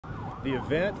The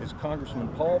event is Congressman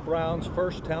Paul Brown's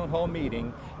first town hall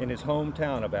meeting in his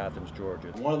hometown of Athens, Georgia.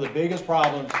 One of the biggest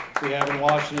problems we have in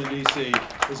Washington, D.C.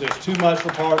 is there's too much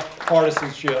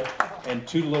partisanship and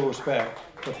too little respect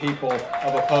for people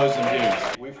of opposing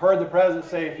views. We've heard the president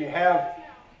say if you have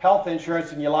health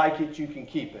insurance and you like it, you can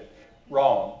keep it.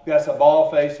 Wrong. That's a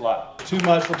bald-faced lie. Too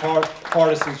much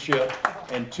partisanship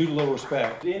and too little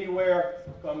respect. Anywhere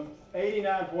from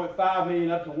 89.5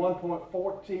 million up to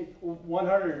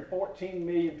 114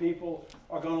 million people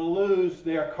are going to lose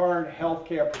their current health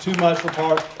care. Too much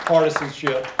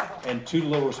partisanship and too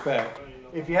little respect.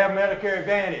 If you have Medicare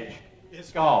Advantage,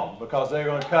 it's gone because they're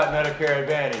going to cut Medicare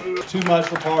Advantage. Too much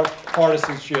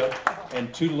partisanship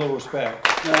and too little respect.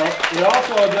 Now, it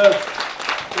also does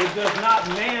not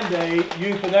mandate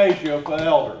euthanasia for the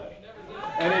elderly.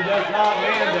 And it does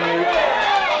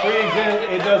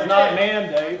not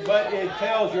mandate, but it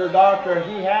tells your doctor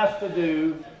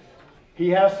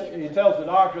it tells the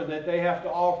doctor that they have to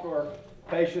offer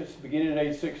patients beginning at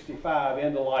age 65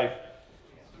 end-of-life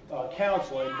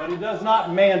counseling, but it does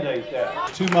not mandate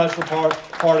that. Too much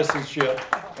partisanship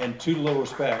and too little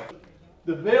respect.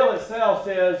 The bill itself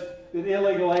says that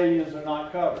illegal aliens are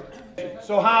not covered.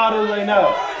 So how do they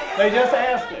know? They just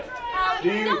ask them.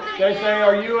 They say,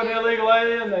 are you an illegal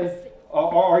alien?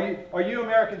 Are you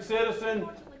American citizen?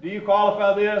 Do you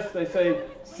qualify this? They say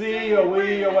C or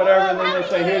we or whatever, and then they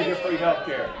say, here's your free health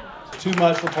care. Too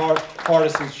much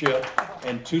partisanship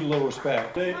and too little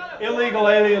respect. The illegal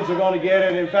aliens are going to get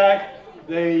it. In fact,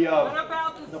 the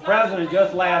president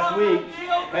just last week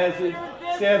has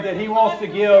said that he wants to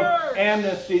give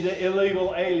amnesty to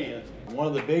illegal aliens. One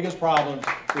of the biggest problems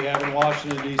we have in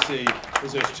Washington, D.C.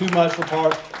 is there's too much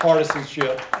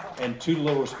partisanship and too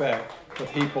little respect for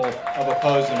people of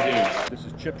opposing views. This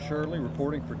is Chip Shirley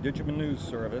reporting for Digimon News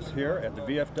Service here at the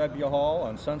VFW Hall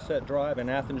on Sunset Drive in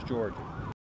Athens, Georgia.